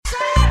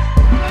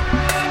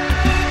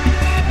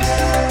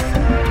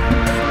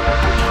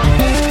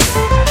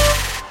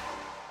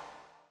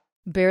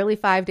Barely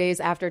 5 days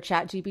after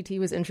ChatGPT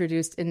was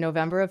introduced in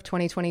November of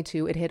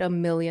 2022, it hit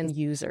 1 million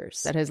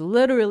users. That has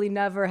literally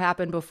never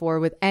happened before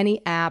with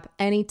any app,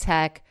 any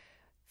tech,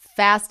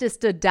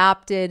 fastest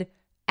adopted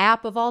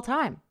app of all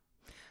time.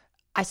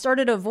 I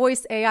started a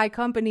voice AI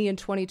company in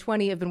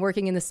 2020. I've been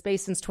working in the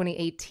space since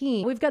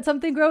 2018. We've got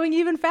something growing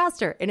even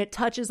faster, and it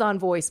touches on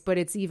voice, but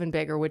it's even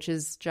bigger, which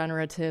is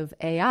generative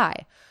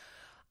AI.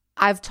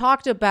 I've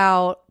talked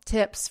about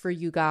tips for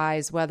you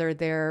guys, whether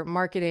they're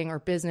marketing or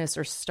business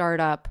or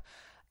startup,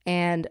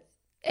 and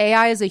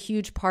AI is a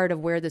huge part of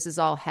where this is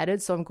all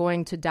headed, so I'm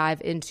going to dive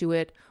into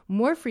it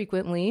more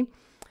frequently.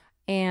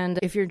 And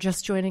if you're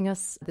just joining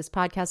us, this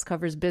podcast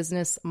covers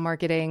business,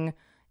 marketing,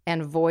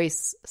 and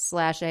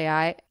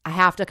voice/AI. I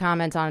have to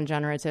comment on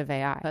generative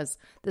AI because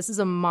this is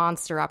a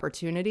monster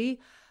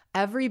opportunity.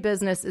 Every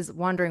business is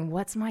wondering,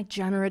 what's my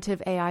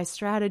generative AI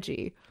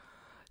strategy?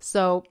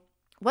 So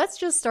let's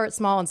just start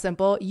small and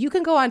simple. You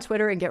can go on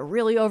Twitter and get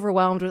really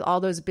overwhelmed with all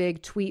those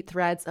big tweet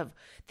threads of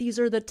these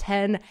are the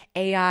 10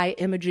 AI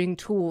imaging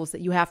tools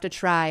that you have to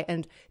try.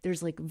 And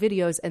there's like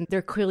videos and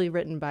they're clearly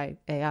written by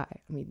AI. I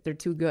mean, they're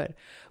too good,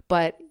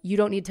 but you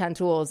don't need 10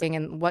 tools.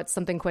 And what's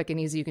something quick and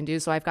easy you can do?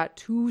 So I've got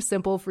 2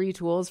 simple free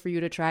tools for you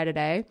to try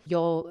today.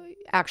 You'll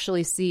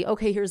actually see,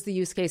 okay, here's the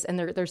use case, and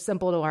they're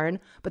simple to learn,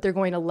 but they're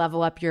going to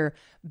level up your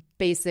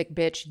basic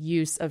bitch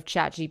use of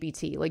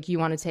ChatGPT. Like you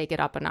want to take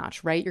it up a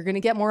notch, right? You're going to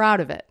get more out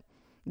of it.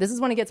 This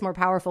is when it gets more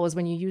powerful, is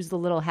when you use the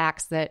little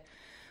hacks that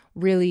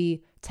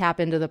really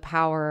tap into the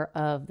power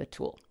of the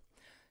tool.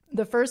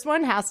 The first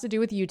one has to do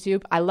with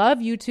YouTube. I love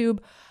YouTube.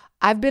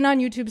 I've been on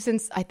YouTube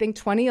since I think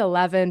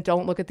 2011.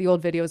 Don't look at the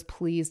old videos,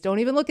 please. Don't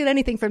even look at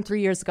anything from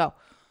 3 years ago.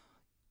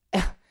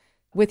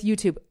 With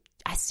YouTube,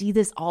 I see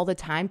this all the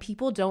time.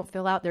 People don't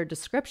fill out their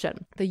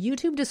description. The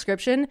YouTube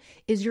description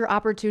is your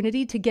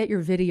opportunity to get your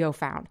video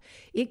found.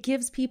 It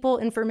gives people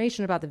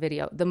information about the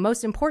video. The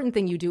most important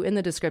thing you do in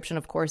the description,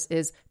 of course,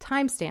 is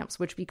timestamps,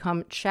 which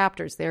become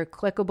chapters. They're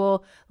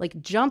clickable, like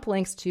jump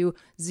links to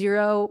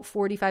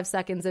 0:45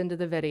 seconds into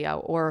the video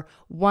or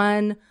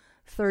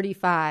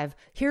 1:35.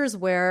 Here's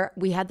where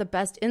we had the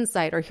best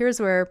insight, or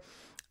here's where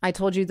I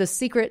told you the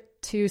secret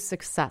to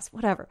success,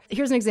 whatever.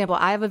 Here's an example.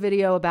 I have a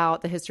video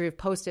about the history of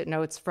Post-it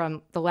notes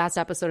from the last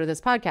episode of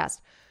this podcast.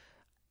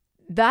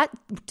 That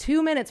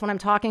 2 minutes when I'm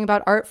talking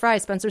about Art Fry,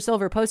 Spencer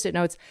Silver, Post-it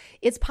notes,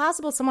 it's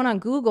possible someone on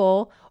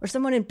Google or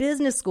someone in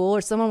business school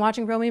or someone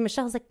watching Romy and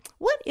Michelle is like,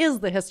 what is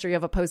the history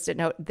of a Post-it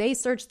note? They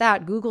search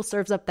that. Google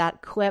serves up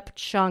that clip,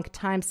 chunk,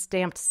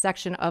 time-stamped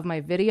section of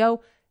my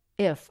video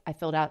if I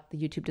filled out the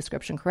YouTube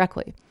description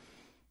correctly.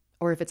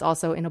 Or if it's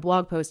also in a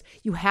blog post,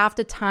 you have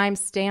to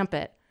time-stamp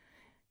it.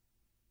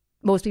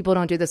 Most people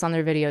don't do this on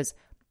their videos.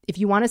 If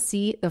you want to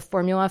see the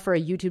formula for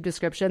a YouTube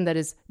description that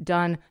is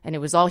done, and it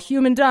was all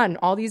human done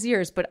all these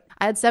years, but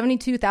I had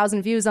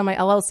 72,000 views on my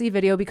LLC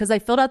video because I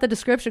filled out the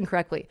description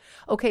correctly.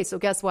 Okay, so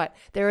guess what?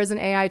 There is an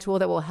AI tool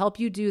that will help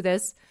you do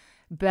this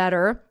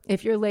better.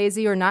 If you're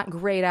lazy or not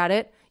great at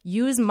it,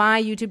 use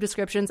my YouTube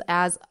descriptions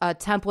as a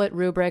template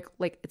rubric.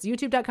 Like it's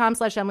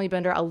youtube.com/Emily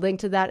Binder. I'll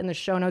link to that in the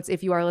show notes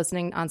if you are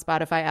listening on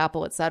Spotify,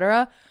 Apple,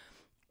 etc.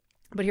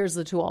 But here's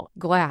the tool.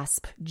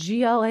 Glasp,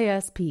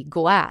 Glasp,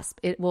 Glasp.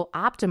 It will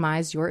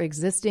optimize your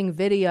existing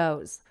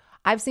videos.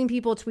 I've seen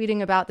people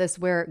tweeting about this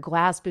where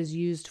Glasp is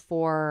used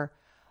for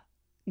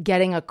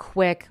getting a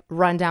quick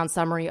rundown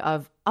summary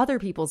of other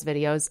people's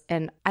videos.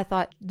 And I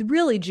thought the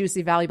really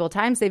juicy, valuable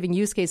time-saving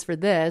use case for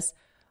this,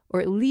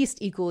 or at least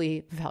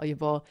equally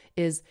valuable,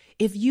 is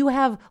if you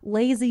have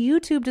lazy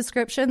YouTube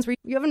descriptions where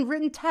you haven't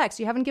written text,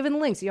 you haven't given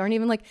links, you aren't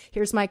even like,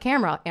 here's my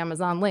camera,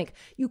 Amazon link.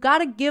 You got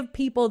to give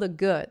people the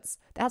goods.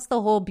 That's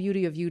the whole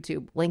beauty of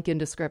YouTube, link in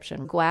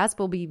description. Glasp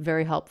will be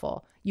very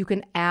helpful. You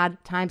can add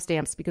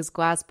timestamps because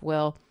Glasp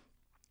will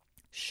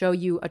show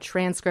you a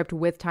transcript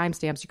with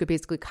timestamps. You could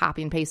basically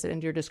copy and paste it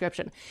into your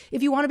description.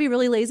 If you want to be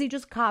really lazy,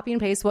 just copy and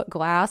paste what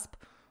Glasp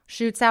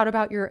shoots out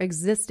about your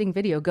existing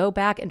video. Go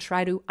back and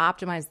try to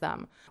optimize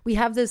them. We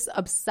have this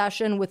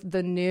obsession with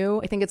the new,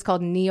 I think it's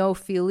called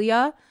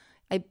neophilia.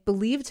 I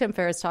believe Tim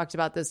Ferriss talked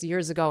about this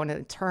years ago in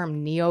the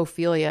term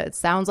neophilia. It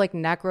sounds like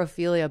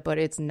necrophilia, but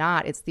it's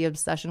not. It's the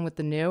obsession with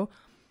the new.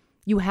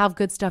 You have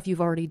good stuff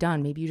you've already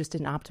done. Maybe you just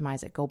didn't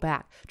optimize it. Go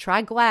back.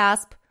 Try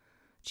Glasp,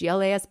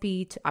 Glasp,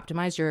 to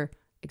optimize your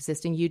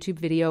existing YouTube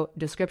video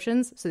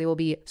descriptions so they will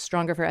be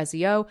stronger for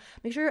SEO.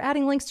 Make sure you're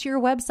adding links to your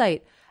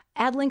website.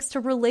 Add links to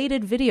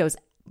related videos.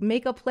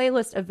 Make a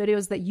playlist of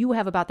videos that you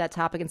have about that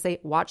topic and say,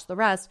 watch the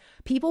rest.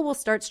 People will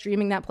start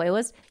streaming that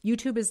playlist.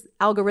 YouTube is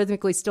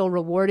algorithmically still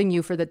rewarding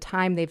you for the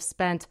time they've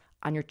spent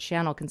on your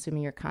channel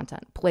consuming your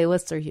content.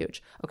 Playlists are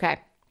huge. Okay.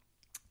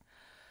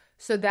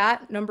 So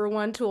that number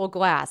one tool,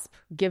 Glasp,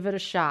 give it a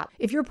shot.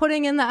 If you're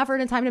putting in the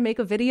effort and time to make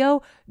a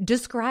video,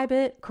 describe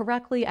it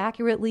correctly,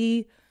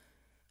 accurately,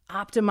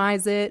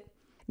 optimize it.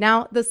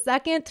 Now, the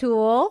second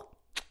tool,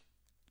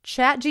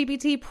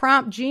 ChatGPT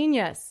Prompt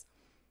Genius.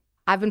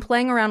 I've been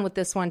playing around with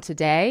this one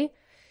today.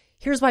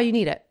 Here's why you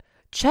need it.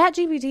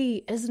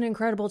 ChatGPT is an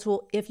incredible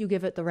tool if you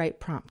give it the right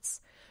prompts.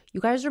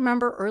 You guys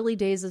remember early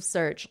days of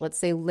search, let's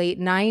say late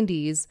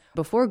 90s,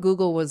 before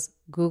Google was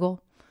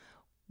Google?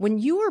 When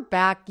you were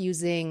back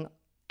using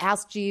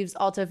Ask Jeeves,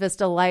 Alta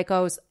Vista,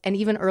 Lycos, and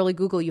even early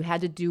Google, you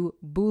had to do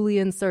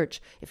Boolean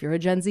search. If you're a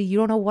Gen Z, you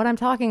don't know what I'm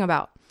talking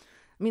about.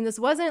 I mean, this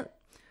wasn't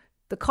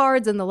the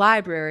cards in the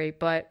library,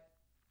 but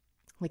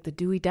like the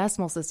Dewey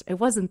Decimal System. It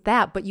wasn't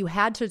that, but you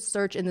had to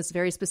search in this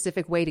very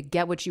specific way to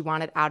get what you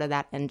wanted out of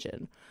that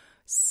engine.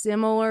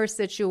 Similar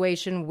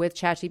situation with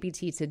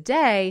ChatGPT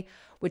today,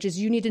 which is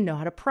you need to know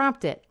how to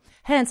prompt it.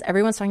 Hence,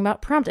 everyone's talking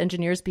about prompt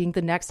engineers being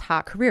the next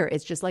hot career.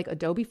 It's just like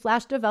Adobe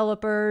Flash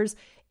developers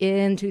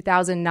in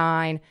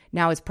 2009.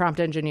 Now it's prompt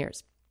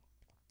engineers.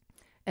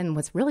 And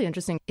what's really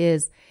interesting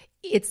is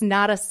it's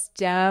not a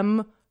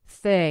STEM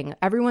thing.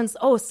 Everyone's,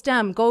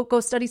 STEM, go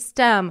study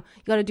STEM.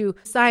 You got to do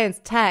science,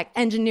 tech,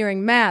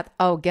 engineering, math.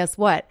 Oh, guess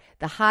what?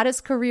 The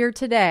hottest career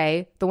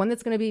today, the one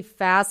that's going to be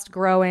fast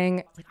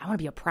growing, like, I want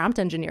to be a prompt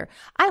engineer.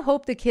 I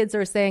hope the kids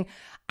are saying,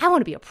 I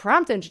want to be a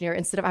prompt engineer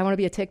instead of I want to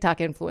be a TikTok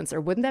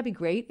influencer. Wouldn't that be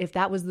great if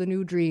that was the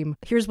new dream?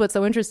 Here's what's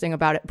so interesting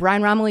about it.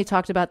 Brian Romilly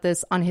talked about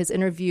this on his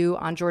interview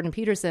on Jordan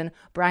Peterson.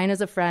 Brian is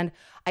a friend.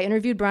 I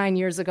interviewed Brian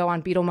years ago on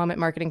Beetle Moment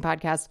Marketing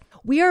Podcast.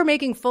 We are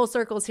making full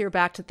circles here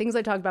back to things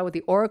I talked about with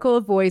the Oracle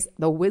of Voice,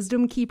 the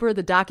Wisdom Keeper,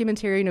 the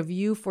documentarian of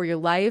you for your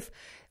life,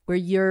 where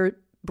your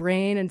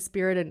brain and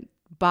spirit and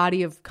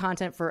body of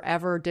content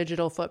forever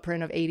digital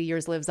footprint of 80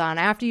 years lives on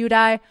after you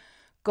die.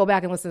 Go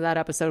back and listen to that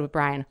episode with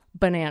Brian.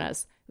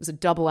 Bananas. It was a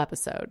double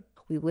episode.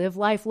 We live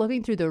life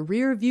looking through the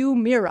rear view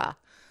mirror.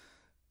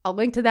 I'll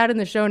link to that in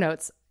the show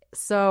notes.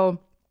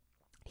 So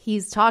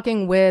he's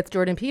talking with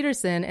Jordan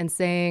Peterson and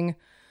saying,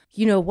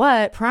 you know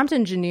what, prompt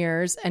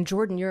engineers, and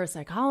Jordan, you're a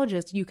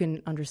psychologist, you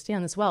can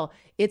understand this well.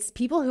 It's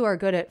people who are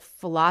good at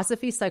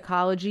philosophy,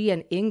 psychology,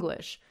 and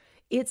English.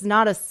 It's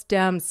not a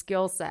STEM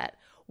skill set,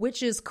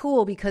 which is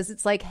cool because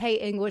it's like, hey,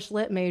 English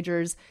lit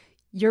majors,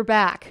 you're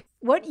back.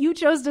 What you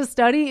chose to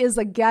study is,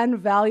 again,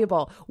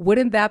 valuable.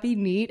 Wouldn't that be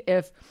neat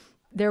if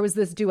there was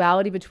this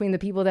duality between the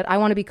people that I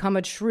want to become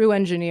a true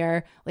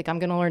engineer, like I'm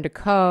going to learn to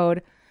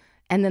code,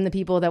 and then the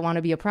people that want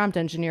to be a prompt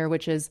engineer,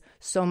 which is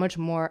so much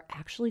more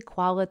actually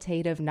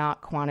qualitative,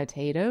 not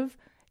quantitative.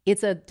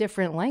 It's a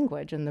different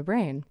language in the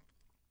brain.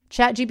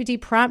 ChatGPT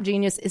Prompt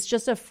Genius is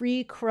just a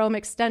free Chrome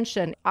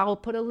extension. I'll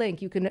put a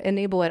link. You can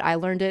enable it. I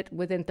learned it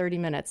within 30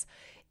 minutes.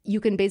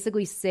 You can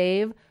basically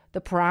save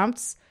the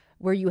prompts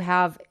where you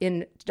have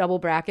in double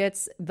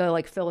brackets the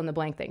like fill in the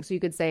blank thing. So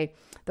you could say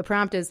the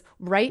prompt is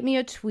write me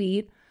a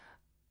tweet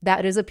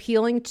that is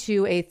appealing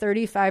to a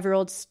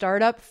 35-year-old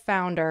startup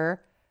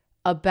founder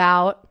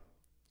about,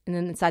 and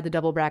then inside the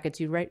double brackets,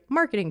 you'd write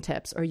marketing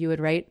tips or you would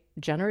write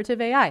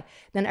generative AI.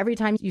 Then every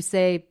time you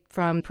say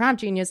from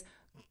Prompt Genius,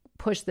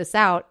 push this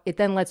out, it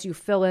then lets you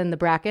fill in the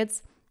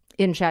brackets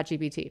in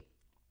ChatGPT.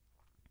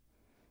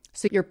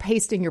 So you're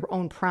pasting your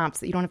own prompts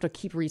that you don't have to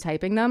keep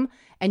retyping them.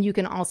 And you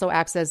can also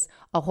access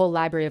a whole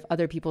library of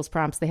other people's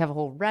prompts. They have a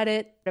whole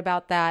Reddit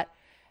about that.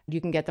 You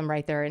can get them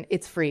right there and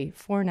it's free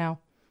for now.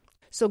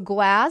 So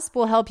Glasp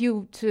will help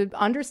you to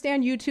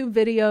understand YouTube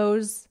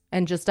videos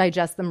and just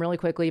digest them really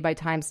quickly by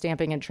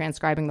timestamping and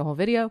transcribing the whole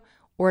video,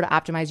 or to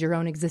optimize your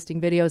own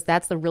existing videos.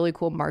 That's the really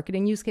cool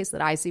marketing use case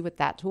that I see with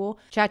that tool.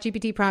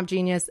 ChatGPT, Prompt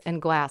Genius,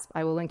 and Glasp.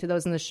 I will link to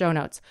those in the show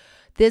notes.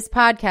 This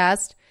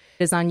podcast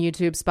is on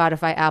YouTube,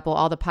 Spotify, Apple,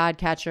 all the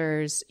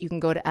podcatchers. You can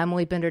go to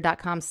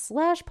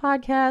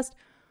emilybinder.com/podcast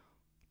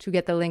to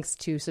get the links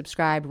to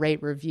subscribe,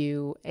 rate,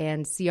 review,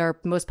 and see our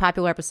most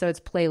popular episodes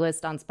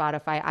playlist on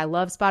Spotify. I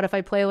love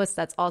Spotify playlists.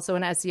 That's also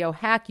an SEO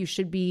hack you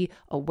should be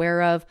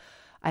aware of.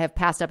 I have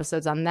past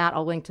episodes on that.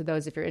 I'll link to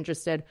those if you're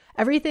interested.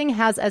 Everything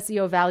has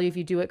SEO value if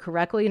you do it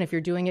correctly. And if you're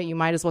doing it, you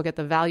might as well get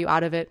the value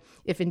out of it.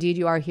 If indeed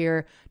you are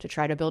here to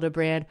try to build a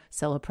brand,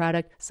 sell a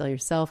product, sell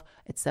yourself,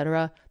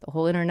 etc. The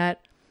whole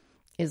internet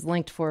is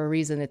linked for a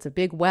reason. It's a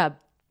big web.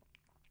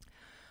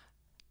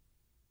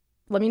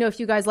 Let me know if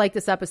you guys like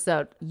this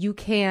episode. You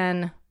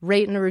can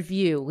rate and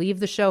review. Leave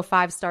the show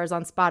 5 stars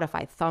on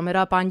Spotify. Thumb it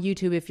up on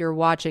YouTube if you're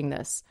watching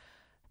this.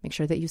 Make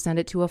sure that you send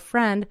it to a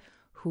friend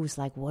who's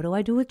like, what do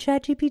I do with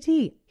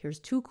ChatGPT?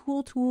 Here's 2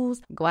 cool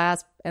tools,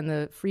 Glasp and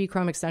the free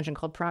Chrome extension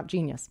called Prompt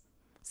Genius.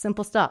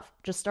 Simple stuff.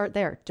 Just start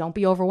there. Don't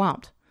be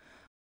overwhelmed.